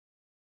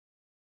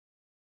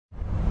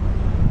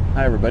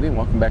Hi everybody, and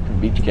welcome back to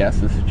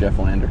BeachCast. This is Jeff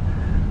Lander.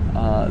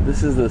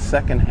 This is the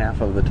second half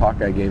of the talk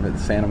I gave at the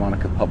Santa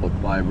Monica Public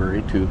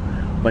Library to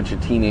a bunch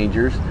of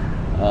teenagers.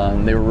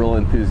 They were real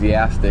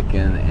enthusiastic,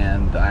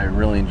 and I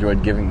really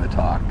enjoyed giving the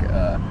talk.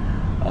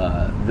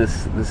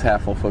 This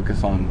half will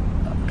focus on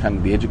kind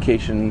of the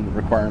education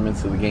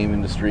requirements of the game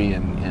industry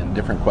and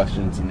different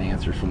questions and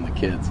answers from the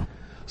kids.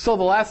 So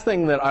the last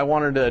thing that I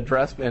wanted to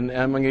address, and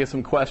I'm going to get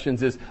some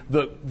questions, is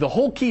the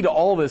whole key to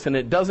all this, and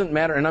it doesn't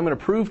matter, and I'm going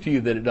to prove to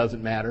you that it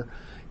doesn't matter,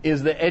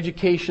 is that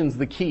education's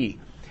the key.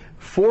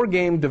 For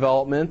game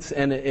developments,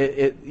 and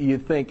you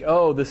think,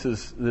 oh, this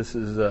is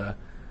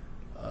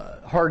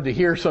hard to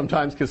hear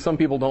sometimes because some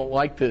people don't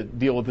like to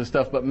deal with this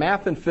stuff, but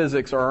math and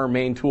physics are our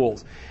main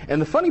tools.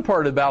 And the funny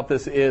part about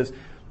this is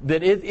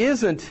that it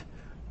isn't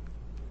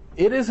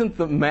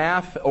the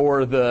math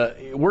or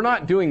we're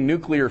not doing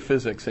nuclear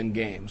physics in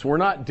games. We're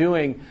not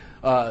doing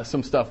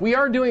some stuff. We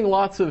are doing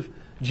lots of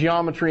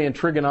geometry and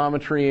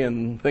trigonometry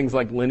and things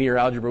like linear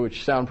algebra,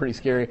 which sound pretty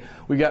scary.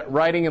 We got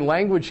writing and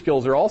language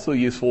skills are also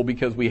useful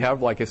because we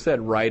have, like I said,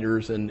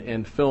 writers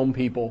and film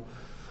people.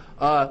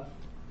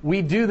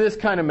 We do this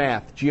kind of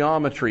math,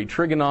 geometry,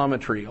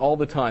 trigonometry all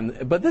the time.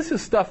 But this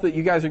is stuff that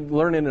you guys are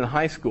learning in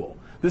high school.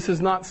 This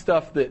is not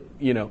stuff that,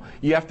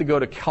 you have to go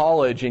to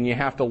college and you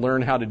have to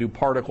learn how to do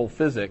particle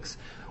physics.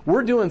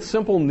 We're doing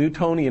simple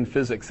Newtonian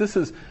physics. This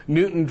is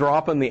Newton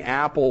dropping the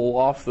apple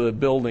off the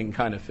building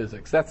kind of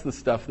physics. That's the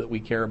stuff that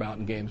we care about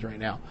in games right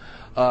now.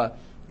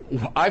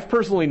 I've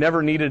personally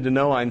never needed to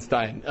know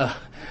Einstein.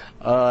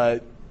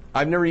 I've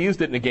never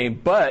used it in a game,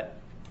 but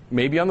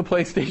maybe on the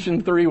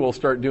PlayStation 3 we'll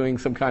start doing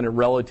some kind of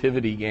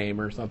relativity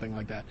game or something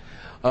like that.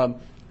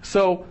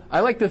 So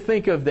I like to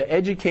think of the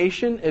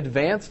education,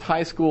 advanced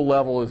high school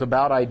level as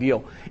about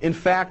ideal. In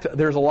fact,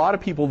 there's a lot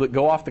of people that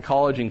go off to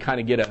college and kind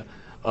of get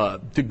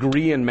a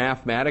degree in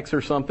mathematics or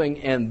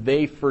something, and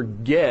they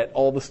forget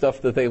all the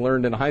stuff that they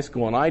learned in high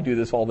school, and I do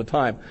this all the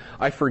time.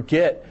 I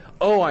forget,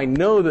 I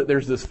know that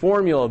there's this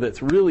formula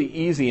that's really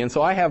easy, and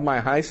so I have my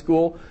high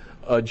school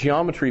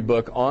geometry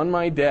book on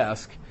my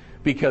desk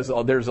because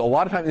there's a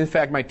lot of time. In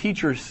fact,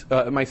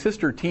 my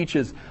sister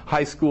teaches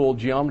high school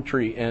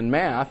geometry and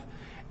math,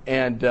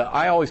 and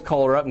I always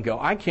call her up and go,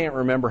 I can't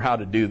remember how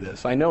to do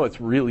this. I know it's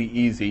really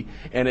easy,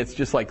 and it's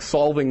just like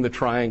solving the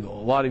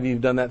triangle. A lot of you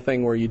have done that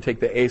thing where you take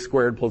the a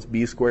squared plus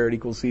b squared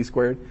equals c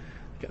squared.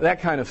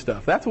 That kind of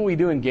stuff. That's what we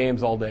do in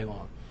games all day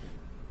long.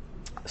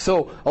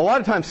 So a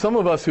lot of times, some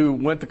of us who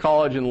went to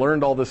college and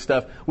learned all this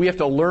stuff, we have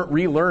to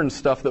relearn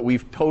stuff that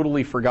we've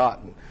totally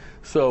forgotten.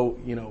 So,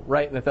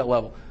 right at that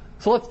level.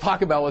 So let's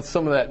talk about what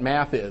some of that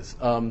math is.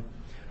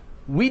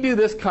 We do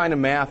this kind of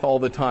math all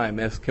the time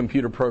as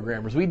computer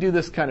programmers. We do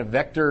this kind of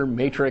vector,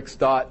 matrix,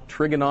 dot,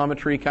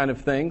 trigonometry kind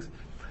of things.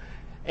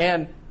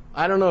 And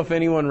I don't know if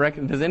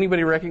does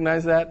anybody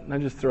recognize that? I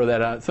just throw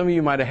that out. Some of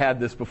you might have had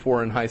this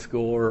before in high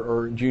school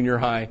or junior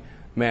high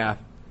math.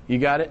 You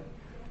got it?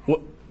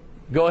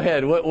 Go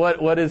ahead.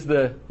 What is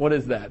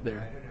that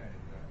there?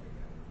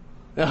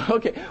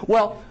 Okay.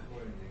 Well,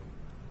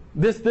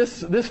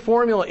 this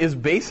formula is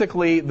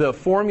basically the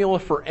formula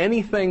for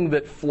anything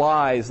that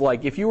flies.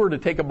 Like if you were to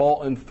take a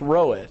ball and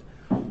throw it,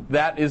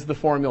 that is the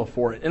formula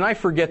for it. And I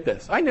forget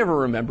this. I never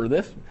remember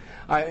this.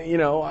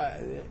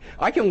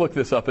 I can look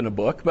this up in a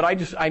book, but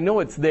I know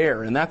it's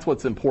there, and that's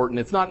what's important.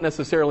 It's not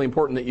necessarily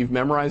important that you've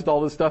memorized all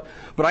this stuff,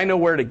 but I know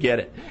where to get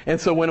it. And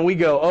so when we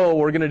go,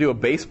 we're going to do a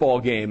baseball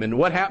game, and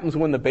what happens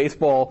when the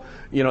baseball,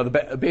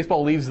 the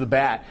baseball leaves the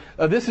bat?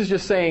 This is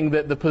just saying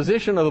that the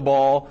position of the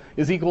ball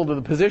is equal to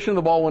the position of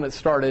the ball when it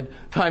started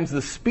times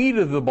the speed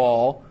of the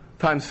ball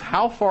times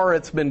how far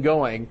it's been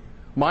going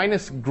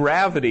minus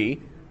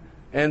gravity.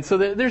 And so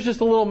there's just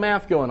a little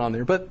math going on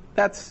there, but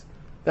that's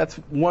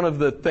one of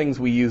the things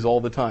we use all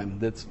the time.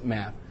 That's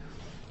math.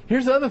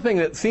 Here's the other thing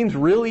that seems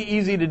really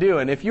easy to do.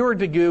 And if you were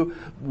to do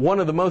one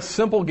of the most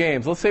simple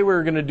games, let's say we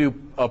were going to do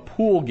a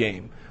pool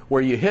game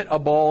where you hit a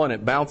ball and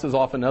it bounces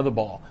off another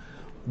ball.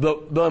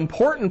 The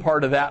important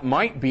part of that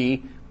might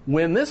be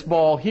when this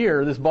ball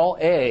here, this ball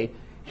A,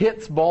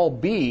 hits ball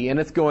B, and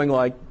it's going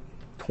like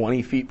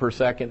 20 feet per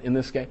second in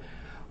this game.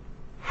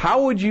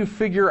 How would you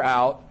figure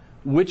out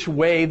which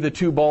way the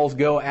two balls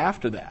go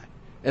after that?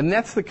 And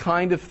that's the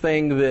kind of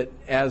thing that,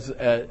 as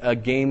a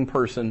game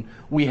person,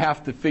 we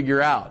have to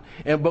figure out.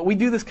 But we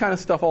do this kind of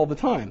stuff all the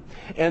time.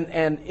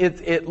 And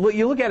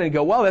you look at it and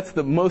go, wow, that's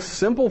the most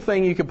simple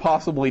thing you could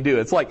possibly do.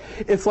 It's like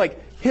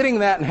hitting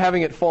that and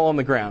having it fall on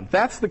the ground.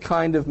 That's the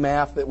kind of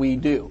math that we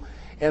do.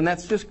 And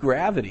that's just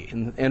gravity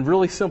and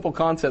really simple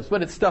concepts.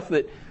 But it's stuff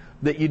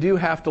that you do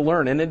have to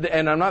learn.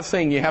 And I'm not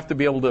saying you have to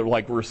be able to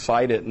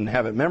recite it and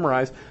have it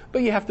memorized,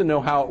 but you have to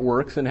know how it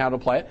works and how to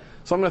play it.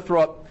 So I'm going to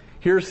throw up.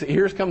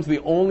 Here comes the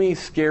only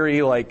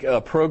scary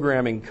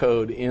programming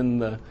code in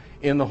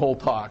the whole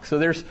talk. So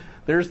there's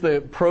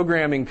the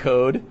programming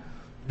code.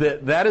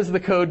 That is the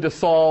code to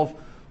solve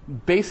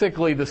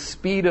basically the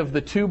speed of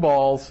the two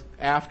balls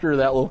after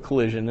that little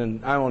collision,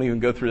 and I won't even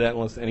go through that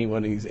unless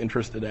anyone is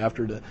interested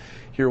after to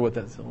hear what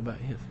that's all about.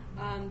 Yes.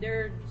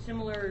 They're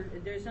similar.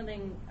 There's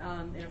something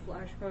in a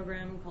Flash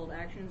program called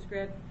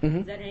ActionScript.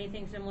 Is that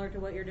anything similar to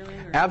what you're doing?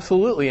 Or?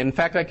 Absolutely. In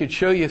fact, I could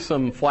show you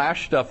some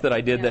Flash stuff that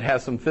I did that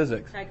has some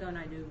physics. Tycho and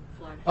I do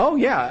Flash. Oh,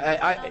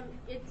 yeah.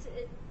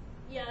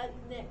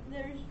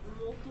 There's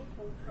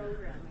multiple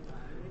programming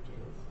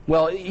languages.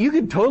 Well, you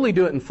could totally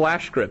do it in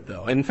FlashScript,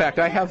 though. In fact,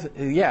 I have,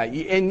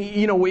 and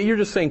you're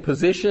just saying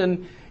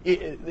position.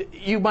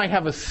 You might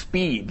have a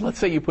speed. Let's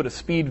say you put a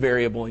speed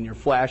variable in your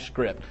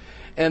FlashScript.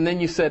 And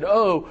then you said,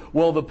 oh,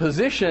 well, the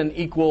position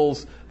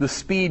equals the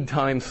speed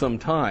times some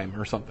time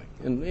or something.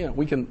 And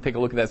we can take a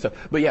look at that stuff.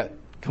 But yeah,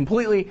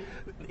 completely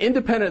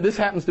independent. This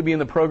happens to be in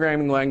the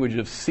programming language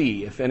of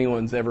C, if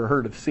anyone's ever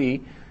heard of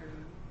C.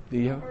 Do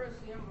you?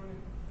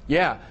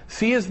 Yeah,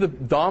 C is the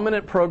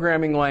dominant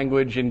programming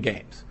language in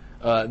games.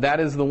 That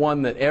is the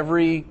one that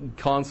every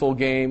console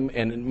game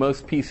and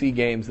most PC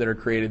games that are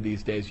created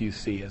these days use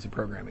C as a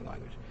programming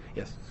language.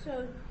 Yes?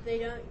 So they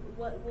don't.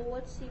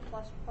 What's C++?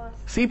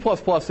 C++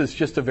 is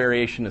just a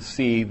variation of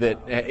C that,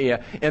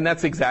 and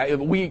that's exactly.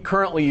 We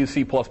currently use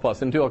C++.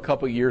 Until a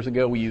couple of years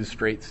ago, we used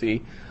straight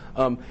C.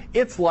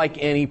 It's like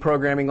any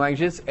programming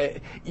language.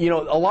 A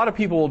lot of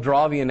people will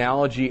draw the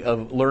analogy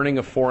of learning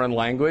a foreign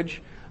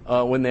language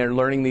when they're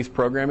learning these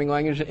programming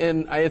languages,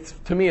 and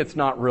to me, it's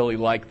not really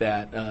like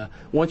that.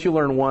 Once you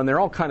learn one, they're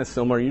all kind of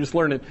similar. You just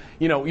learn it.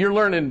 You're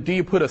learning. Do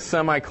you put a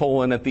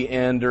semicolon at the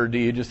end, or do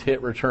you just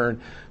hit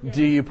return? Yeah.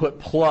 Do you put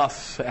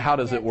plus? How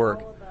does it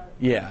work?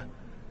 Yeah.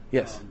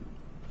 Yes.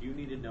 Do you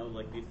need to know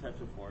these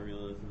types of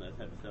formulas and that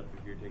type of stuff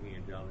if you're taking a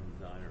job in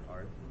design or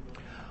art?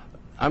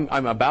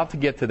 I'm about to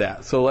get to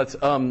that. So let's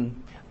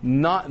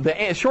not.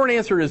 The short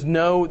answer is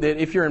no. That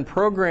if you're in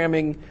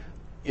programming,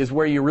 is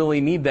where you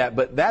really need that.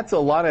 But that's a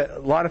lot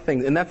of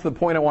things, and that's the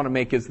point I want to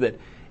make, is that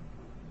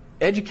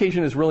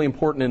education is really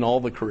important in all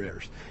the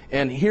careers.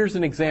 And here's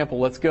an example.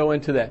 Let's go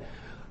into that.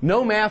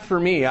 No math for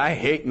me. I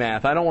hate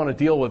math. I don't want to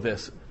deal with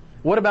this.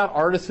 What about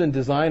artists and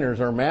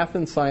designers? Are math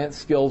and science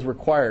skills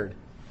required?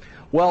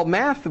 Well,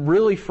 math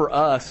really for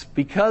us,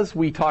 because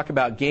we talk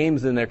about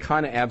games and they're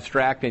kind of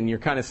abstract and you're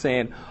kind of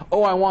saying,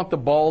 oh, I want the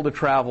ball to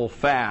travel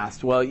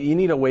fast. Well, you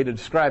need a way to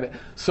describe it.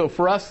 So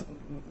for us,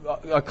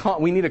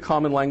 we need a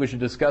common language to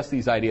discuss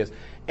these ideas.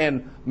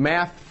 And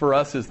math for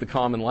us is the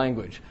common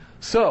language.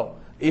 So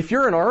if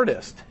you're an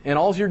artist and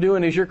all you're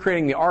doing is you're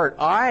creating the art,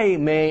 I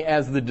may,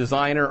 as the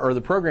designer or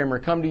the programmer,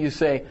 come to you and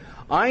say,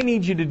 I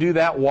need you to do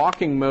that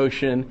walking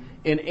motion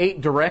in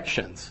 8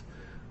 directions.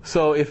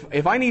 So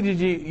if I needed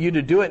you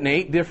to do it in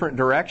 8 different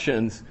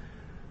directions,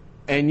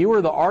 and you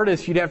were the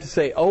artist, you'd have to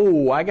say,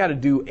 oh, I got to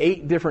do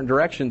 8 different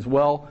directions.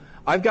 Well,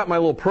 I've got my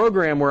little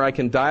program where I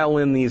can dial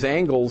in these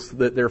angles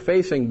that they're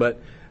facing,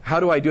 but how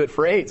do I do it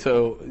for 8?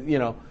 So,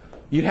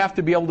 you'd have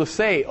to be able to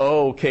say,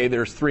 oh, okay,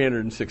 there's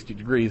 360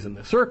 degrees in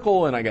the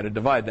circle, and I got to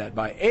divide that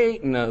by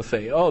 8, and I'll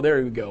say, oh,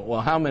 there you go.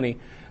 Well, how many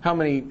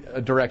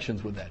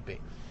directions would that be?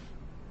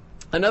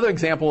 Another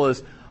example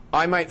is,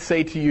 I might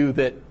say to you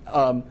that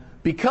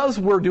because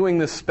we're doing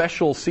this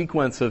special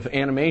sequence of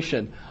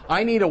animation,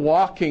 I need a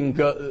walking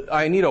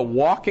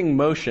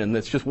motion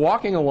that's just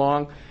walking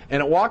along,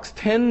 and it walks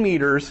 10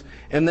 meters,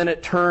 and then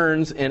it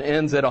turns and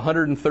ends at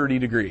 130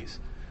 degrees,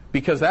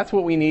 because that's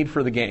what we need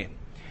for the game.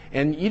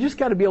 And you just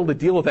got to be able to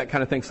deal with that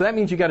kind of thing. So that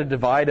means you got to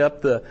divide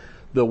up the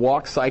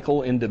walk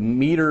cycle into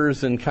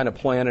meters and kind of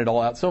plan it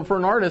all out. So for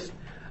an artist,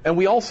 and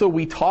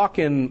we talk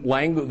in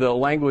the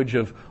language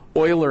of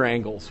Euler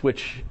angles,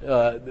 which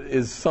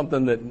is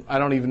something that I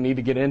don't even need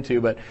to get into,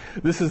 but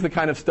this is the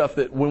kind of stuff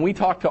that when we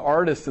talk to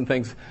artists and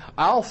things,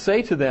 I'll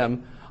say to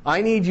them,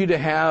 I need you to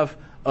have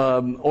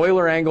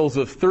Euler angles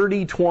of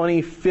 30,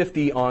 20,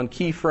 50 on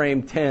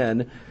keyframe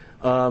 10,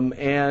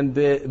 and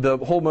the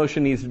whole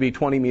motion needs to be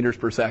 20 meters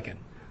per second.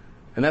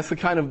 And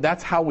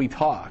that's how we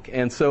talk.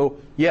 And so,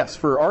 yes,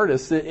 for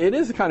artists, it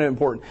is kind of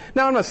important.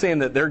 Now, I'm not saying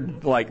that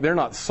they're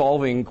not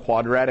solving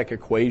quadratic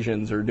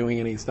equations or doing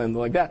anything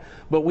like that,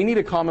 but we need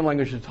a common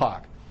language to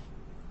talk.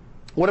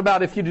 What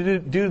about if you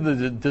do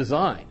the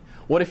design?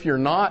 What if you're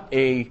not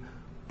a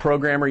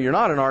programmer, you're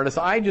not an artist?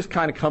 I just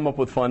kind of come up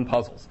with fun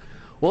puzzles.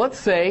 Well, let's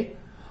say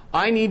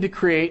I need to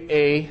create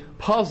a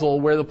puzzle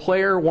where the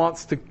player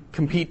wants to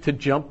compete to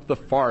jump the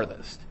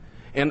farthest.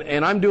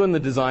 And I'm doing the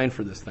design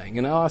for this thing.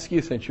 And I'll ask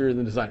you, since you're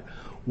the designer,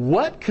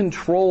 what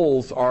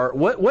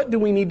do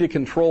we need to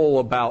control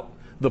about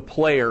the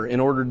player in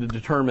order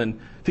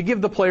to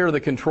give the player the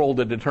control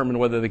to determine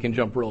whether they can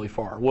jump really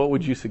far? What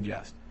would you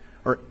suggest?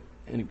 Or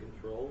any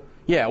Control?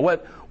 Yeah,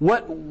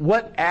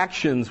 what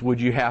actions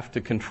would you have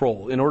to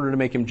control in order to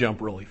make him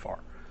jump really far?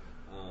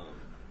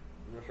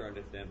 I'm not sure I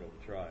understand, but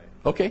we'll try.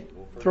 Okay,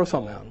 Well, throw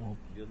something out.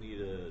 You'll need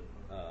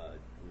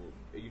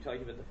are you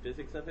talking about the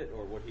physics of it,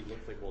 or what he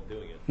looks like while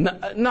doing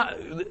it? Not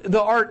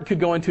the art could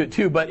go into it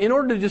too, but in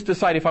order to just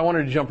decide if I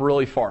wanted to jump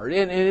really far,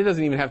 and it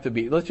doesn't even have to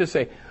be. Let's just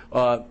say,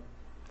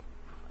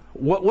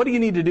 what do you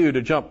need to do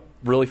to jump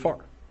really far?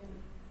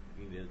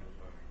 You need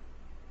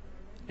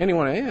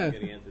Anyone? Yeah.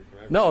 any answers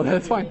from everyone. No,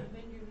 that's fine.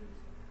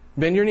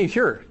 Bend your knee,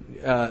 sure.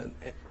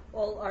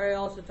 Well, are you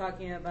also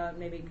talking about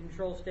maybe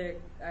control stick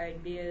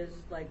ideas,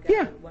 like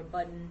Yeah. what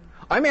button?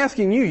 I'm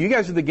asking you. You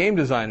guys are the game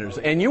designers,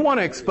 and you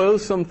want to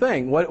expose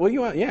something. What do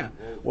you want? Yeah.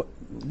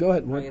 Go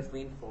ahead. I guess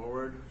lean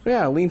forward.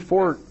 Yeah, lean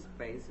forward.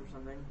 Space or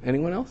something.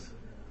 Anyone else?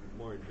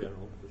 More in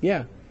general.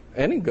 Yeah.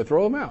 Any, go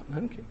throw them out. I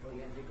don't care. Well,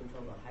 you have to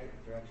control the height,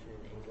 direction,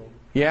 and angle.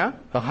 Yeah,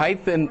 the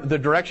height and the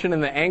direction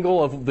and the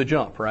angle of the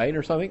jump, right,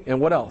 or something.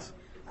 And what else?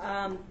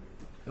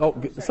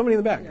 Somebody in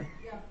the back.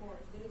 Yeah, force.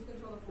 Did it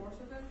control the force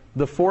of it?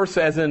 The force,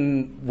 as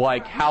in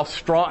like how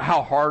strong,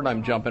 how hard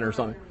I'm jumping, or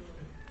something.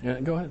 Yeah,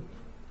 go ahead.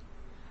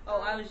 Oh,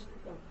 I was.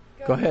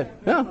 Go ahead.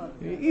 No,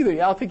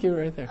 either. I'll take you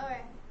right there. All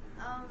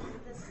right.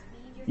 The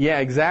speed. Yeah,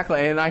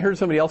 exactly. And I heard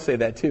somebody else say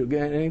that too.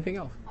 Anything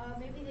else?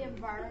 Maybe the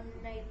environment,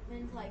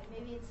 like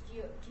maybe it's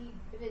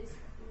if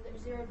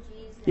it's 0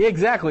 G's. Yeah,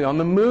 exactly. On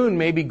the moon,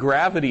 maybe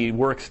gravity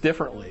works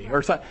differently,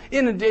 or something.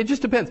 And it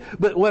just depends.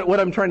 But what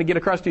I'm trying to get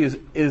across to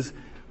you is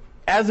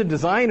as a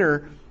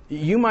designer,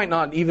 you might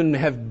not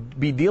even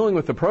be dealing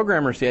with the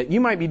programmers yet.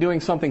 You might be doing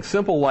something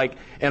simple like,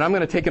 and I'm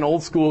going to take an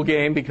old school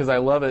game because I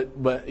love it,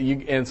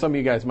 and some of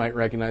you guys might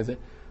recognize it.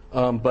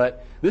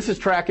 But this is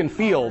track and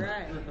field,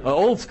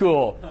 old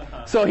school.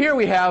 So here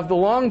we have the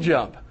long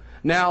jump.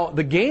 Now,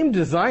 the game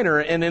designer,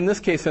 and in this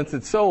case, since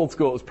it's so old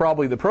school, it was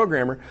probably the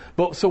programmer.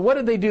 But so what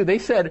did they do? They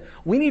said,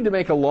 we need to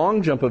make a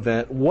long jump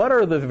event. What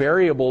are the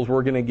variables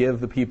we're going to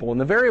give the people?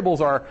 And the variables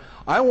are,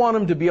 I want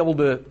them to be able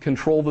to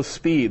control the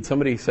speed.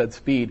 Somebody said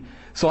speed.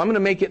 So I'm going to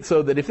make it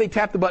so that if they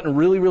tap the button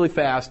really, really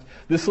fast,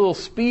 this little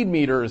speed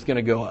meter is going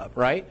to go up,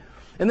 right?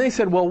 And they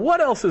said, well,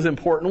 what else is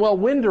important? Well,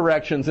 wind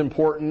direction's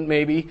important,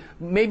 maybe.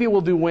 Maybe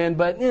we'll do wind,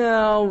 but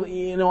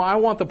I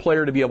want the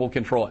player to be able to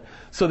control it.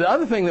 So the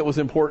other thing that was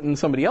important,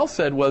 somebody else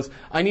said, was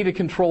I need to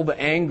control the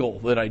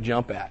angle that I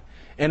jump at.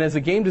 And as a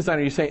game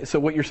designer, so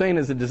what you're saying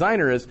as a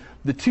designer is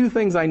the two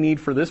things I need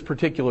for this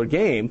particular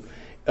game,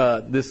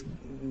 this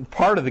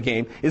part of the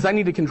game, is I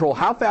need to control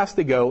how fast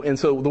they go. And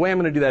so the way I'm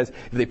going to do that is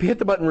if they hit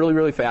the button really,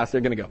 really fast,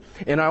 they're going to go.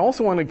 And I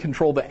also want to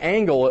control the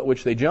angle at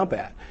which they jump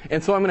at.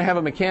 And so I'm going to have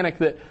a mechanic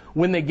that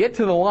when they get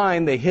to the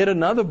line, they hit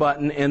another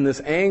button and this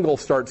angle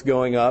starts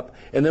going up.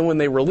 And then when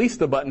they release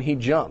the button, he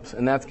jumps.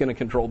 And that's going to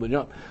control the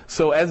jump.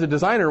 So as a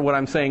designer, what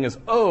I'm saying is,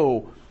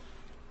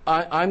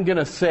 I'm going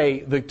to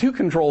say the two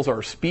controls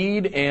are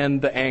speed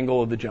and the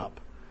angle of the jump.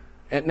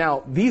 And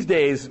now, these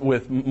days,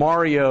 with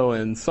Mario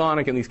and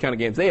Sonic and these kind of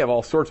games, they have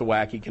all sorts of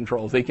wacky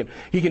controls. He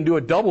can do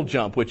a double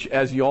jump, which,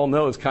 as you all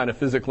know, is kind of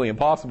physically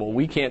impossible.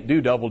 We can't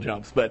do double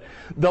jumps, but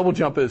double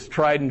jump is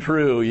tried and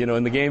true,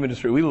 in the game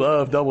industry. We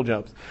love double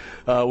jumps,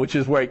 which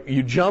is where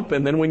you jump,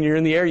 and then when you're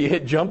in the air, you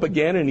hit jump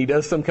again, and he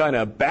does some kind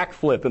of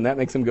backflip, and that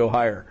makes him go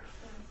higher.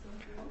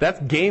 That's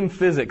game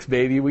physics,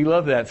 baby. We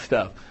love that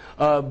stuff.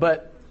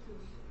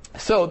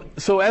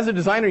 So as a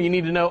designer, you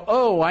need to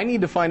know, I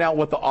need to find out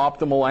what the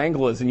optimal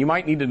angle is. And you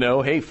might need to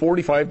know,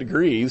 45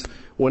 degrees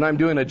when I'm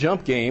doing a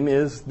jump game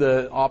is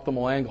the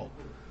optimal angle.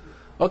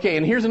 Okay,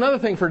 and here's another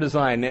thing for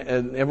design.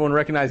 Everyone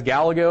recognize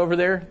Galaga over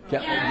there?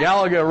 Yeah.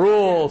 Galaga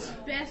rules.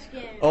 Best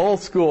game.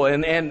 Old school.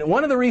 And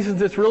one of the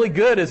reasons it's really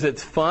good is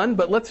it's fun,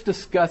 but let's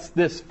discuss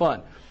this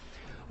fun.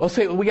 Let's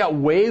say we got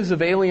waves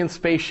of alien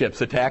spaceships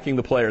attacking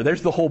the player.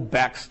 There's the whole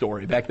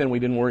backstory. Back then we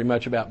didn't worry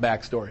much about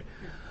backstory.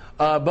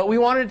 But we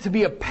wanted it to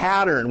be a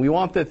pattern. We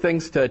want the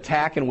things to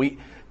attack, and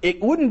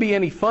it wouldn't be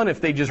any fun if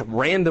they just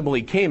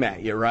randomly came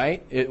at you,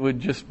 right? It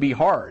would just be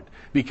hard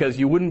because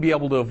you wouldn't be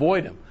able to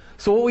avoid them.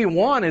 So what we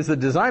want as the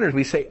designers,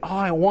 we say,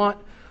 I want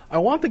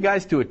the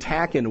guys to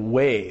attack in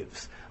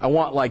waves. I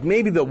want like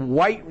maybe the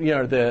white,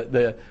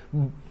 the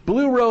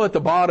blue row at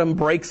the bottom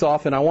breaks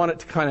off, and I want it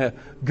to kind of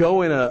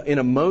go in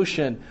a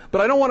motion.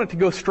 But I don't want it to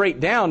go straight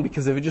down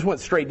because if it just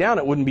went straight down,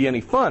 it wouldn't be any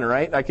fun,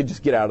 right? I could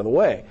just get out of the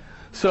way.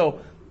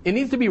 So it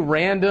needs to be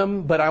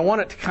random, but I want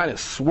it to kind of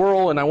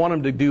swirl, and I want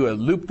him to do a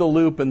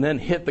loop-the-loop and then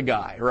hit the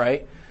guy,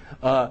 right?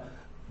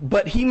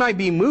 But he might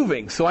be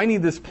moving, so I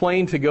need this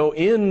plane to go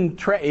in.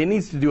 It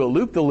needs to do a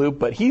loop-the-loop,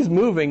 but he's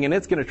moving, and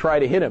it's going to try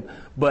to hit him.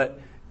 But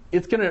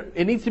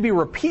it needs to be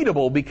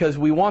repeatable because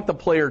we want the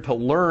player to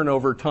learn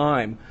over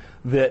time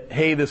that,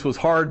 hey, this was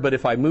hard, but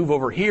if I move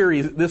over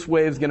here, this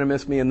wave's going to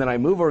miss me, and then I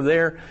move over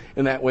there,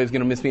 and that wave's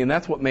going to miss me, and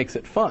that's what makes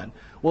it fun.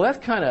 Well,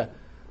 that's kind of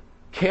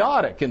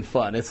chaotic and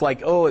fun. It's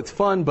like, it's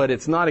fun, but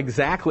it's not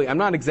exactly, I'm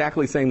not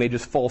exactly saying they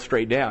just fall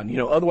straight down.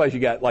 Otherwise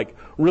you got like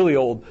really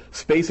old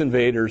Space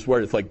Invaders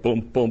where it's like boom,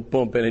 boom,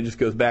 boom, and it just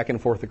goes back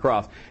and forth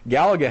across.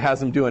 Galaga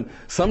has them doing,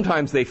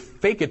 sometimes they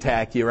fake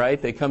attack you,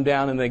 right? They come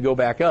down and they go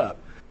back up.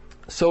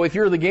 So if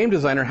you're the game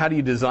designer, how do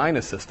you design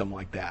a system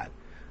like that?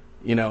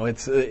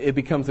 It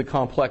becomes a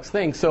complex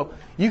thing. So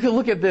you can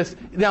look at this.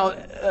 Now,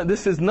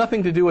 this has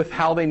nothing to do with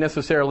how they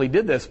necessarily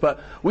did this,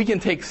 but we can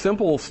take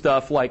simple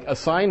stuff like a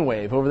sine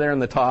wave. Over there in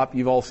the top,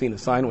 you've all seen a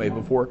sine wave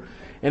before.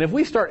 And if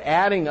we start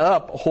adding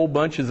up whole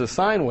bunches of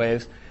sine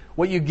waves,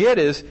 what you get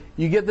is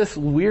you get this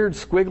weird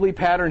squiggly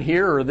pattern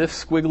here or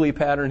this squiggly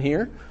pattern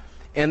here.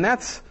 And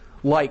that's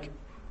like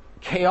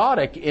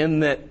chaotic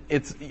in that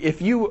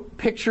if you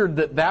pictured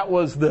that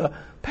was the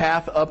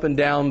path up and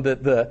down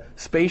that the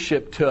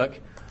spaceship took,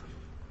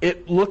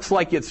 it looks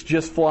like it's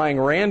just flying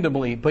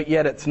randomly, but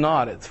yet it's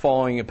not. It's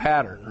following a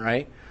pattern,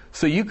 right?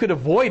 So you could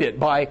avoid it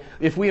by,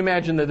 if we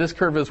imagine that this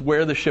curve is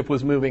where the ship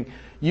was moving,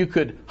 you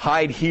could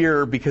hide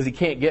here because he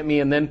can't get me,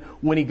 and then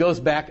when he goes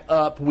back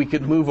up, we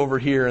could move over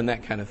here and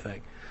that kind of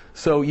thing.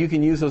 So you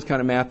can use those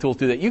kind of math tools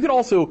to do that. You could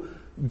also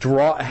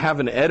have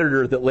an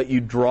editor that let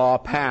you draw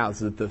paths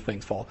that the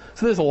things follow.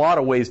 So there's a lot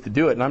of ways to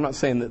do it, and I'm not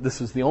saying that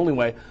this is the only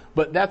way,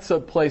 but that's a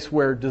place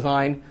where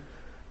design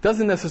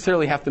doesn't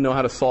necessarily have to know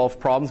how to solve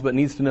problems, but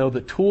needs to know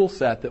the tool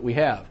set that we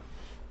have.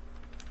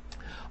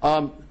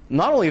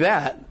 Not only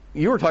that,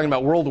 you were talking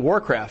about World of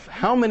Warcraft.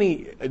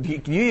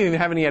 Do you even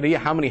have any idea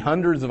how many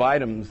hundreds of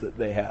items that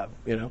they have?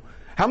 You know,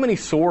 how many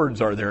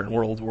swords are there in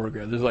World of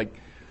Warcraft? There's like,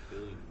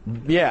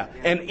 yeah,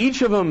 and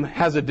each of them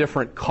has a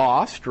different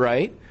cost,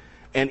 right?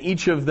 And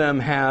each of them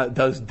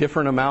does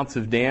different amounts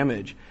of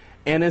damage.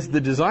 And as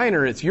the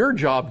designer, it's your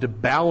job to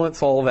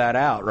balance all that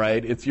out,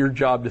 right? It's your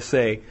job to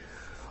say,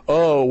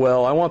 oh,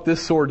 well, I want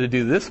this sword to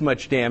do this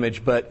much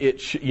damage, but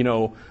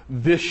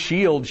this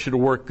shield should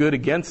work good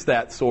against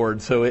that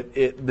sword, so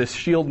this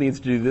shield needs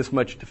to do this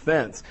much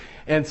defense.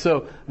 And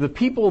so the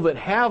people that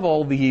have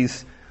all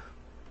these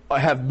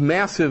have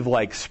massive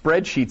like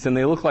spreadsheets, and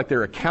they look like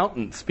they're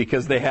accountants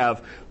because they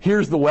have,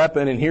 here's the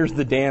weapon and here's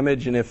the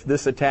damage, and if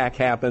this attack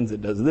happens,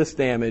 it does this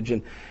damage,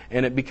 and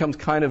it becomes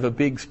kind of a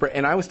big spread.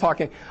 And I was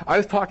talking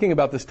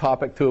about this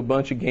topic to a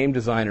bunch of game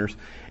designers,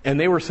 and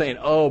they were saying,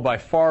 oh, by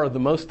far the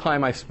most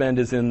time I spend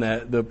is in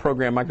the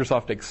program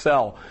Microsoft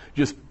Excel,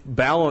 just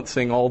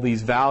balancing all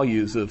these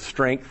values of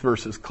strength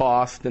versus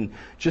cost, and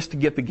just to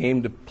get the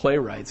game to play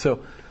right.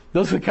 So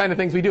those are the kind of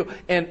things we do.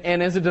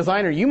 And as a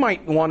designer, you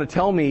might want to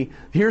tell me,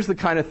 here's the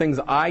kind of things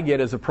I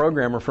get as a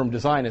programmer from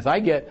design.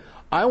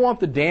 I want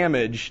the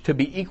damage to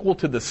be equal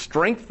to the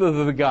strength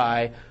of the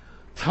guy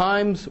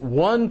times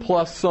 1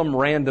 plus some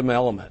random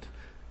element.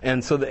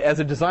 And so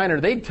as a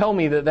designer, they'd tell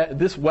me that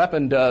this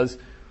weapon does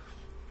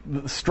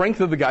the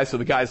strength of the guy. So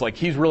the guy's like,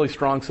 he's really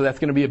strong, so that's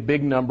going to be a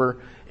big number.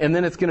 And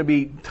then it's going to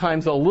be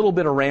times a little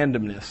bit of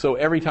randomness. So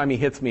every time he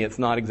hits me, it's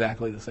not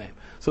exactly the same.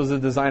 So as a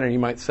designer, you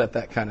might set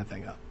that kind of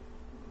thing up.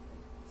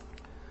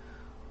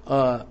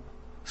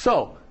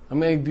 So I'm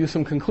going to do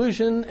some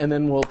conclusion, and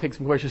then we'll take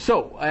some questions.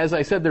 So, as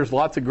I said, there's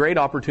lots of great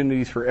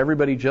opportunities for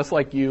everybody just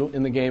like you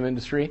in the game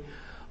industry.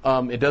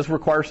 It does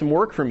require some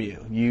work from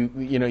you.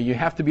 You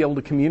have to be able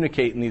to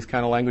communicate in these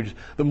kind of languages.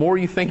 The more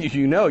you think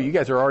you know, you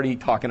guys are already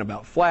talking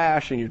about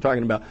Flash, and you're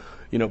talking about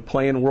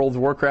playing World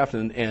of Warcraft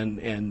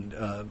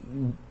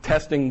and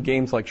testing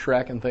games like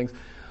Shrek and things.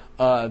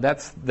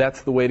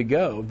 That's the way to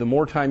go. The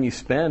more time you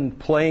spend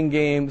playing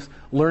games,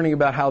 learning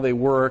about how they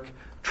work,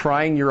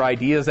 trying your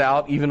ideas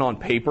out, even on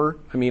paper.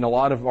 I mean, a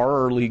lot of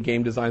our early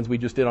game designs we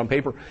just did on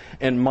paper.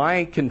 And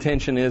my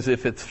contention is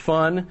if it's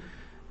fun,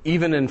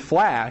 even in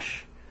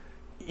Flash,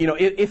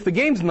 if the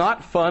game's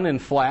not fun in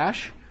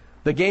Flash,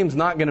 the game's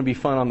not going to be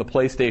fun on the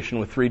PlayStation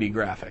with 3D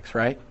graphics,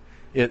 right?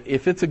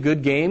 If it's a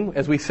good game,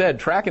 as we said,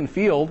 Track and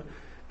Field,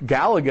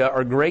 Galaga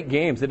are great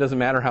games. It doesn't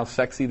matter how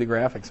sexy the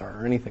graphics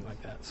are or anything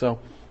like that. So,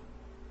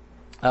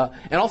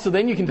 and also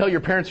then you can tell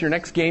your parents your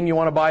next game you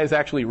want to buy is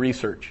actually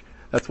research.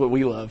 That's what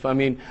we love. I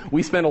mean,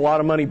 we spend a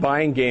lot of money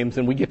buying games,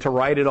 and we get to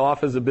write it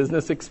off as a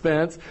business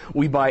expense.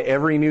 We buy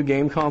every new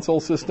game console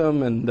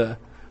system, and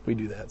we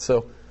do that.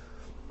 So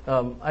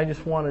I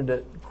just wanted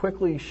to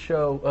quickly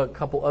show a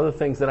couple other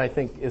things that I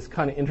think is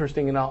kind of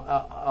interesting, and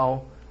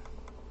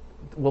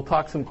we'll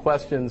talk some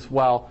questions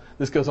while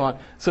this goes on.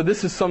 So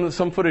this is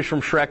some footage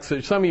from Shrek, so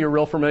some of you are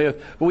real familiar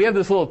with. But we have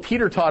this little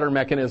teeter-totter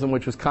mechanism,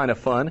 which was kind of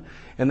fun,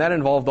 and that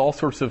involved all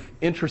sorts of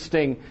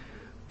interesting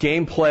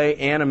gameplay,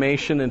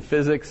 animation, and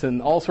physics,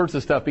 and all sorts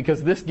of stuff,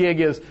 because this gig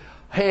is,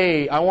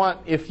 hey,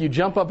 if you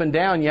jump up and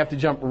down, you have to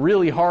jump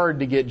really hard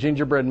to get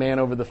Gingerbread Man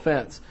over the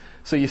fence.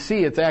 So you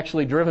see it's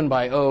actually driven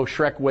by,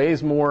 Shrek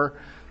weighs more,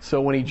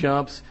 so when he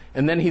jumps,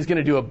 and then he's going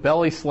to do a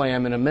belly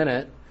slam in a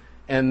minute,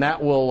 and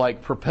that will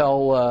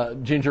propel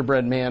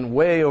Gingerbread Man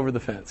way over the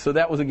fence. So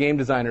that was a game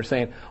designer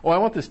saying, I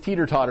want this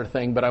teeter-totter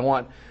thing,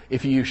 but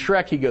if you use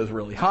Shrek, he goes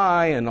really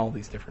high, and all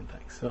these different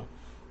things. So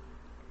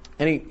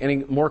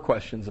any more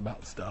questions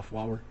about stuff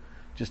while we're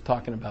just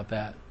talking about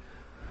that?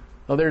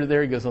 Oh,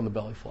 there he goes on the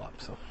belly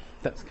flop. So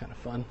that's kind of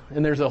fun.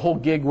 And there's a whole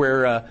gig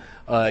where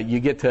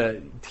you get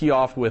to tee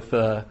off with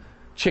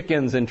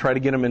chickens and try to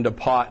get them into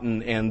pot,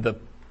 and the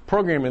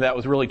programming of that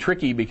was really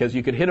tricky because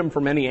you could hit them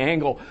from any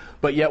angle,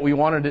 but yet we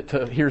wanted it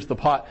to, here's the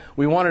pot,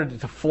 we wanted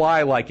it to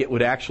fly like it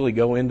would actually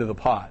go into the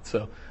pot.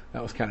 So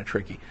that was kind of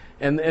tricky.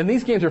 And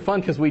these games are fun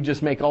because we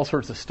just make all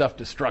sorts of stuff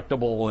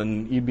destructible,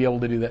 and you'd be able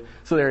to do that.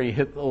 So there you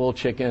hit a little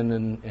chicken,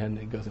 and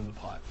it goes in the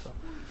pot. So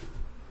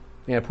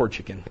yeah, poor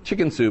chicken.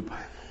 Chicken soup.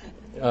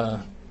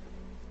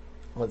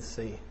 Let's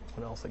see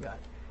what else I got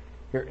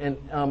here. And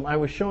I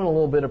was showing a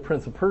little bit of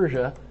Prince of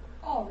Persia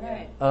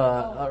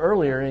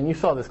earlier, and you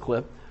saw this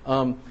clip.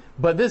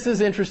 But this is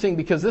interesting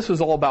because this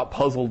was all about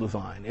puzzle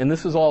design, and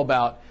this is all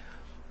about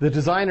the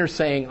designer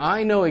saying,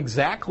 I know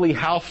exactly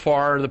how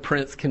far the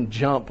prince can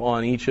jump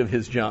on each of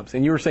his jumps.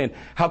 And you were saying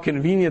how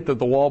convenient that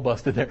the wall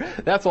busted there.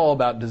 That's all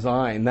about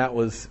design. That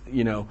was,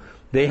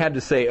 they had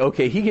to say,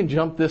 okay, he can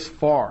jump this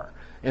far.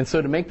 And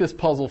so to make this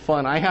puzzle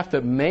fun, I have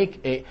to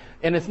make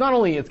and it's not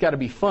only it's got to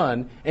be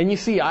fun, and you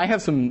see, I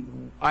have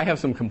some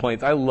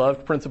complaints. I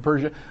loved Prince of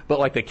Persia, but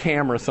like the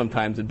camera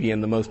sometimes would be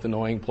in the most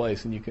annoying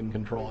place, and you can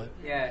control it.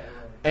 Yeah.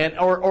 And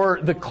or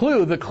the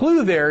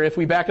clue there, if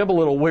we back up a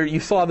little, where you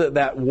saw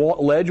that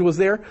ledge was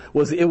there,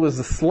 was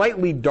a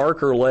slightly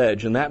darker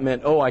ledge, and that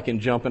meant, I can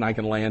jump and I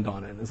can land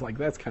on it. And it's like,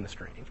 that's kind of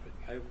strange. But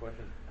I have a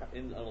question.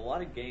 In a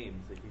lot of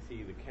games, like you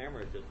see, the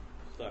camera just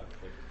sucks,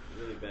 like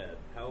really bad.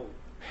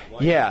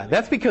 Yeah,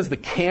 that's because the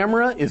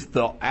camera is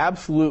the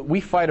absolute. We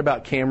fight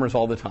about cameras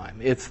all the time.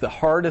 It's the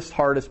hardest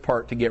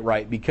part to get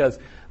right because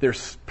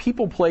there's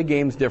people play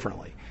games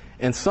differently,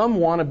 and some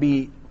want to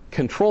be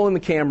controlling the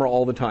camera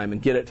all the time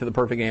and get it to the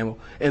perfect angle,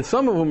 and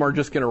some of them are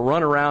just going to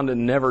run around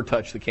and never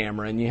touch the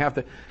camera, and you have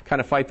to kind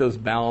of fight those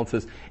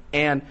balances.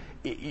 And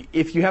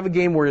if you have a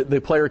game where the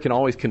player can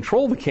always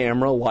control the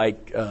camera,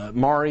 like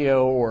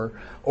Mario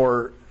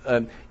or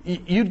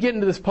you'd get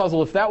into this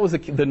puzzle. If that was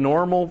the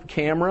normal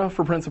camera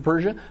for Prince of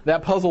Persia,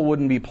 that puzzle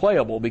wouldn't be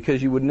playable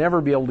because you would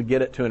never be able to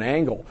get it to an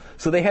angle.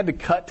 So they had to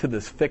cut to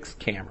this fixed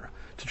camera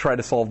to try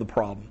to solve the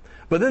problem.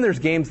 But then there's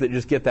games that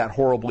just get that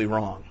horribly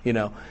wrong,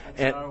 and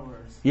Star Wars.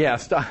 Yeah,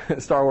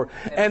 Star Wars.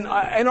 And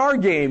in our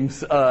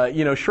games,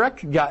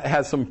 Shrek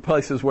has some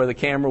places where the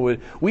camera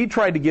we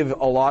tried to give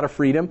a lot of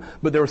freedom,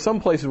 but there were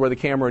some places where the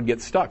camera would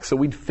get stuck, so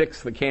we'd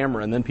fix the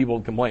camera, and then people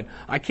would complain,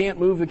 I can't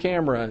move the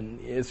camera, and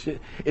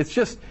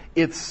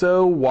it's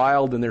so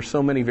wild, and there's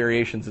so many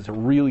variations, it's a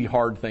really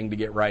hard thing to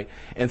get right.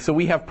 And so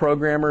we have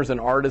programmers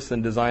and artists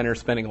and designers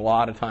spending a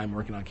lot of time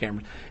working on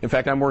cameras. In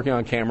fact, I'm working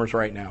on cameras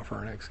right now for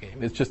our next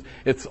game.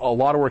 It's a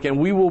lot of work, and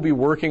we will be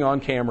working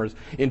on cameras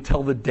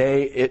until the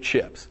day it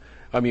ships.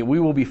 I mean, we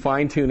will be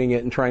fine-tuning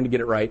it and trying to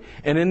get it right.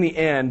 And in the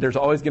end, there's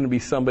always going to be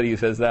somebody who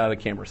says, the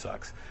camera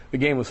sucks. The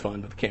game was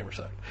fun, but the camera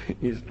sucked.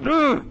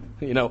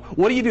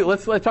 What do you do?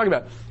 Let's talk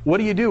about what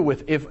do you do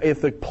with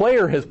if the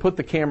player has put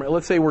the camera,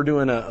 let's say we're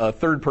doing a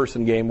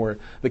third-person game where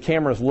the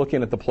camera is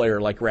looking at the player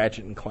like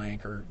Ratchet and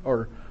Clank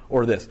or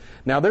this.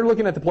 Now, they're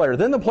looking at the player.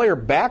 Then the player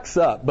backs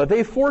up, but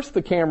they force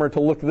the camera to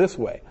look this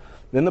way.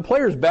 Then the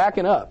player's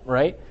backing up,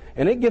 right?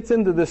 And it gets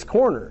into this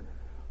corner.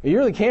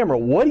 You're the camera.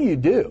 What do you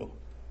do?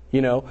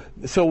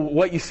 So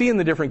what you see in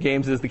the different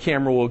games is the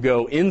camera will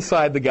go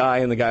inside the guy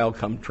and the guy will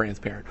come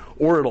transparent.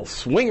 Or it'll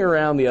swing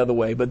around the other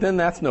way, but then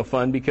that's no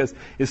fun because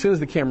as soon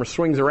as the camera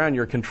swings around,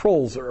 your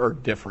controls are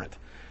different.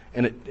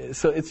 And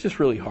so it's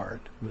just really hard.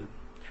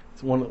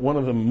 It's one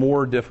of the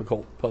more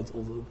difficult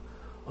puzzles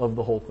of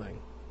the whole thing.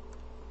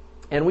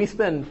 And we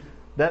spend,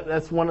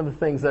 that's one of the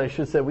things that I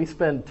should say, we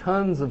spend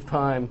tons of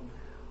time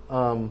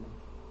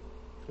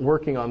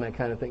working on that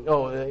kind of thing.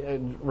 I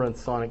run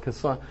Sonic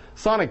because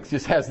Sonic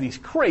just has these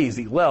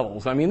crazy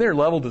levels. I mean, they're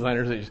level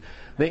designers.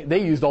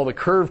 They used all the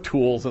curve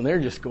tools, and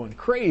they're just going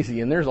crazy.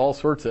 And there's all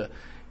sorts of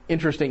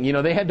interesting.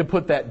 They had to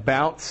put that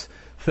bounce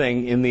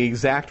thing in the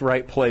exact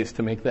right place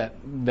to make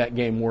that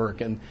game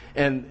work.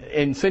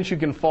 And since you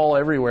can fall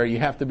everywhere, you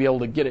have to be able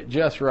to get it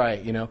just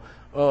right.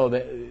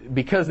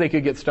 Because they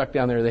could get stuck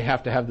down there, they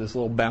have to have this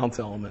little bounce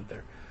element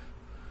there.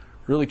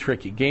 Really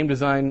tricky. Game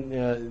design,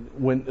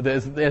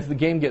 as the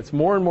game gets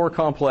more and more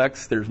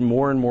complex, there's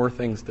more and more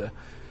things to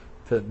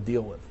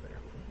deal with there.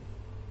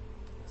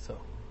 So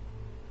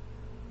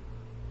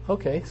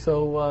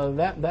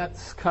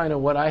that's kind of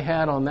what I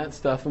had on that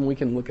stuff, and we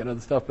can look at other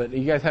stuff. But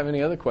you guys have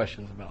any other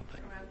questions about that?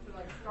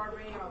 Start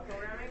reading about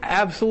programming?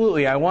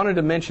 Absolutely. I wanted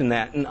to mention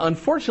that. And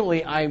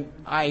unfortunately, I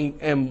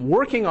am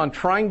working on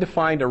trying to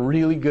find a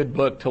really good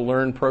book to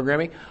learn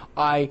programming.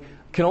 I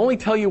can only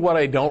tell you what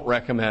I don't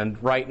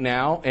recommend right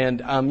now, and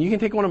you can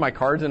take one of my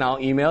cards and I'll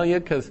email you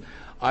because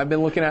I've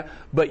been looking at.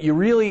 But you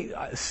really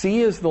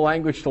C is the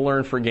language to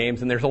learn for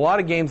games, and there's a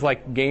lot of games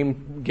like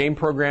game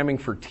programming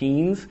for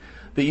teens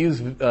that use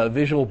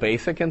Visual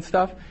Basic and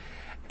stuff.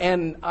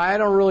 And I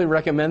don't really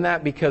recommend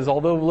that because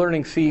although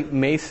learning C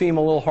may seem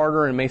a little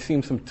harder and may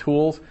seem some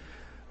tools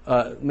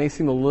may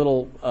seem a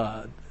little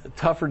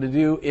tougher to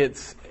do,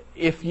 it's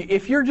if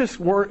you're just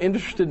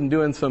interested in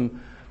doing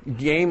some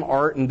game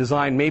art and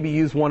design, maybe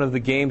use one of the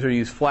games or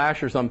use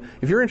Flash or something.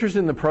 If you're interested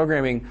in the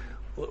programming,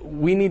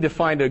 we need to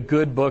find a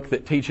good book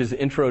that teaches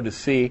Intro to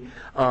C.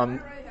 I already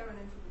have an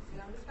Intro to C.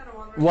 I'm just kind of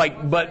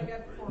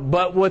wondering.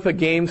 But with a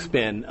game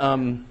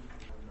spin.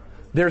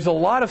 There's a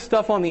lot of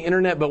stuff on the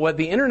internet, but what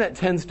the internet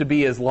tends to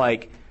be is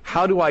like,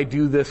 how do I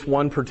do this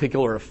one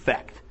particular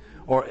effect?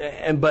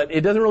 But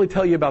it doesn't really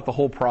tell you about the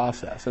whole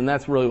process, and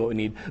that's really what we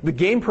need. The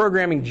game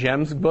programming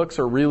gems books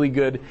are really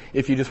good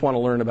if you just want to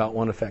learn about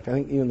one effect. I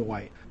think even the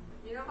white.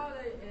 You know how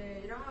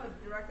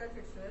DirectX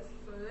exists?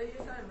 So do they use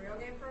that in real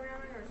game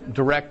programming or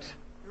DirectX.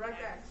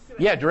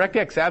 Yeah,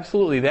 DirectX,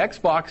 absolutely. The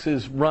Xbox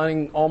is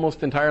running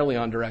almost entirely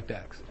on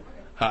DirectX.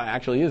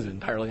 Actually is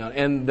entirely on,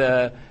 and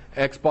the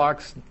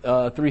Xbox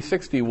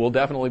 360 will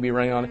definitely be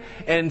running on it.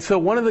 And so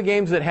one of the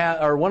games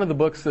or one of the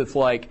books that's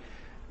like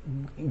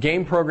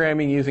game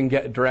programming using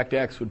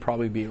DirectX would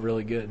probably be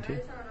really good too. I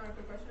just have another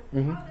quick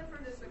question. How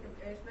different is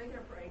making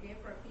a game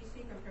for a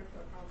PC compared to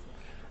a console?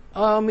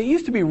 It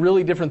used to be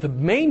really different. The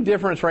main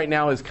difference right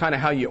now is kind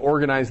of how you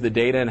organize the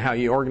data and how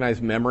you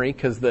organize memory,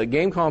 because the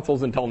game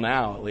consoles, until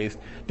now at least,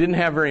 didn't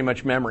have very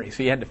much memory,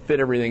 so you had to fit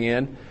everything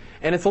in.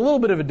 And it's a little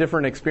bit of a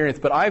different experience,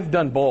 but I've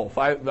done both.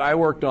 I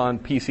worked on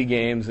PC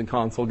games and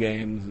console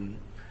games, and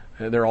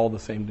they're all the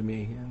same to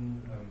me.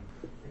 And,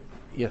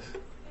 yes? Can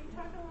you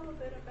talk a little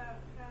bit about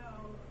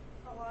how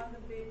a lot of the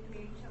big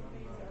game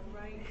companies are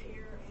right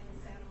here in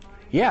Santa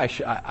Monica? Yeah,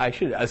 I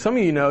should. Some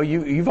of you know,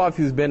 you've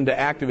obviously been to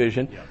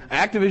Activision.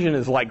 Activision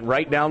is like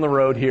right down the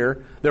road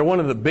here. They're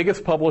one of the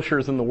biggest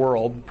publishers in the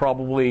world,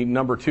 probably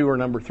number 2 or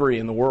number 3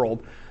 in the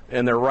world,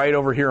 and they're right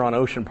over here on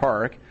Ocean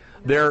Park.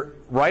 They're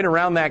right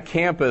around that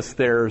campus.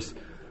 There's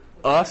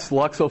us,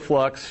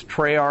 Luxoflux,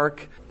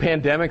 Treyarch,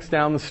 Pandemic's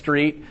down the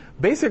street.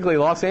 Basically,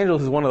 Los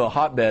Angeles is one of the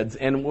hotbeds,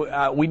 and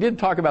we did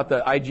talk about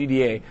the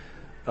IGDA,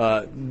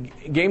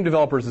 Game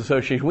Developers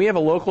Association. We have a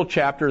local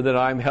chapter that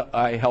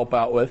I help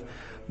out with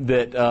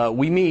that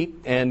we meet,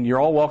 and you're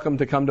all welcome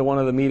to come to one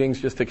of the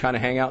meetings just to kind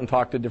of hang out and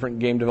talk to different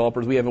game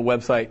developers. We have a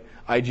website,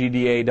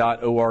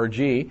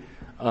 igda.org.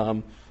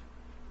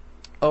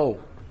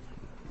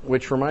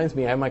 Which reminds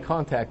me, I have my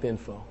contact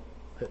info.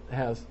 It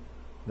has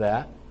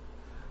that.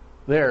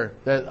 There,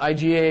 that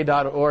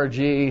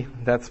IGA.org,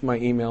 that's my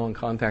email and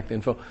contact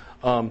info.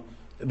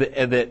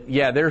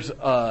 There's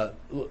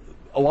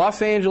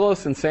Los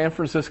Angeles and San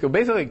Francisco.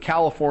 Basically,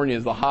 California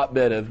is the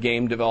hotbed of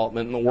game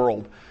development in the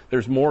world.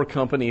 There's more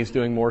companies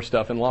doing more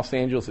stuff, and Los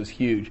Angeles is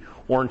huge.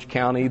 Orange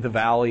County, the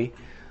Valley.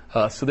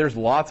 So there's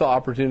lots of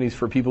opportunities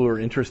for people who are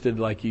interested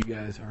like you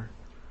guys are.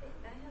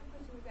 I have a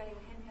question regarding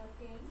handheld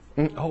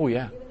games. Oh,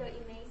 yeah. Even though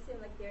it may seem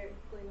like they're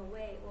going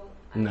away, well,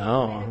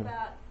 No. read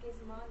about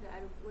Gizmondo.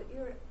 What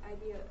your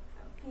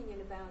opinion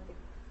about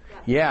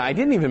Yeah, I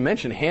didn't even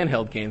mention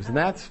handheld games, and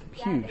that's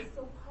huge. It's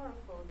so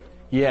powerful.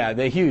 Yeah,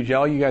 they're huge.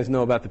 All you guys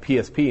know about the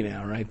PSP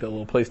now, right? The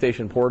little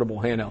PlayStation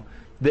Portable handheld.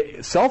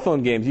 The cell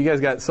phone games, you guys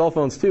got cell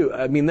phones too.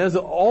 I mean, there's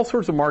all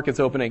sorts of markets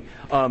opening.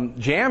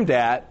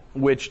 Jamdat,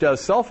 which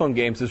does cell phone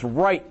games, is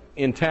right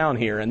in town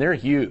here, and they're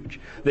huge.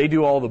 They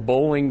do all the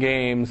bowling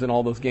games and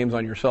all those games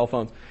on your cell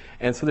phones.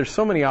 And so there's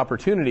so many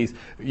opportunities.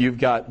 You've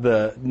got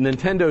the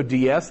Nintendo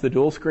DS, the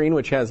dual screen,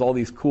 which has all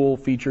these cool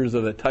features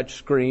of a touch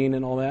screen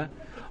and all that.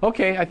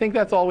 Okay, I think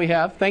that's all we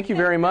have. Thank you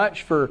very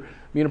much for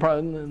being a part,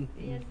 and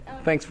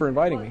thanks for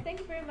inviting me. Thank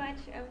you very much,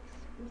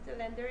 Mr.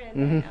 Lender.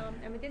 And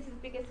I mean, this is the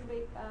biggest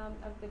week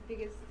of the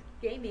biggest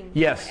gaming.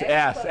 Yes,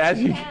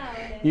 as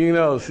you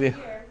know,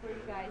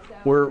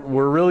 we're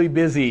we're really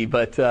busy,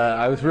 but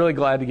I was really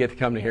glad to get to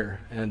come to here.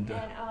 And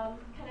kind of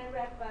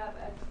wrap up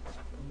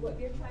what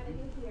we're trying to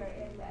do here,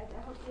 and I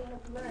hope you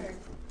have learned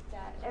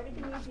that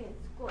everything you do in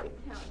school it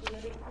counts. You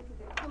know, this is the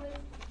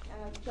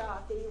coolest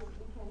job that you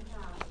can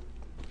have.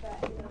 But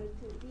in order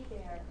to be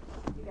there,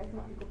 you guys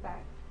have to go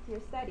back to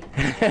your studies.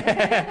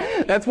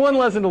 That's one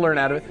lesson to learn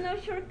out of it. There's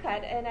no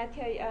shortcut, and I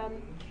tell you,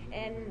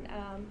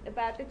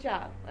 about the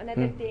job.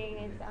 Another thing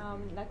is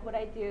like what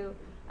I do.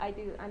 I'm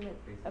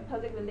a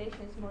public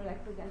relations, more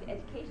like for the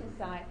education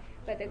side.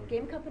 But the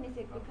game companies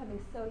are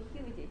becoming so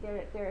huge.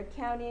 They're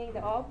accounting.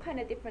 They're all kind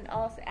of different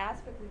also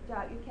aspects of the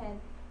job you can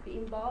be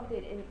involved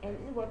in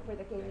and work for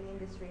the gaming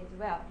industry as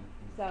well.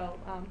 So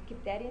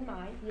keep that in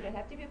mind. You don't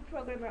have to be a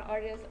programmer,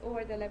 artist,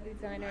 or the level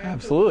designer.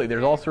 Absolutely.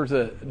 There's all sorts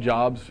of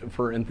jobs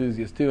for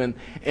enthusiasts, too.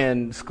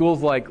 And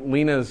schools like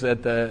Lena's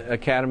at the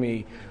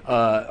Academy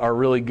are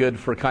really good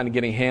for kind of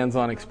getting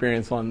hands-on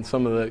experience on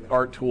some of the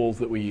art tools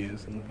that we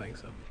use and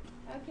things. So.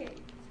 Okay.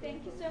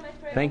 Thank you so much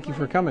for Thank you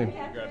for coming.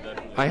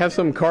 I have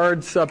some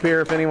cards up here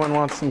if anyone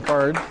wants some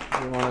cards.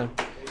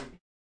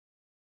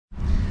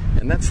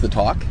 And that's the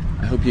talk.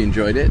 I hope you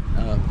enjoyed it.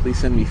 Please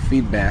send me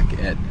feedback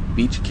at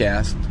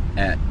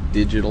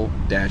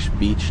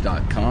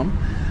beachcast@digital-beach.com.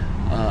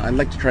 I'd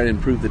like to try to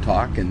improve the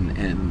talk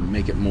and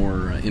make it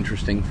more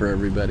interesting for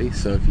everybody.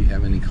 So if you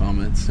have any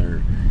comments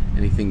or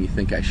anything you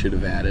think I should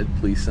have added,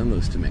 please send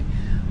those to me.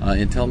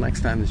 Until next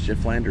time, this is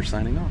Jeff Lander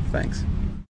signing off. Thanks.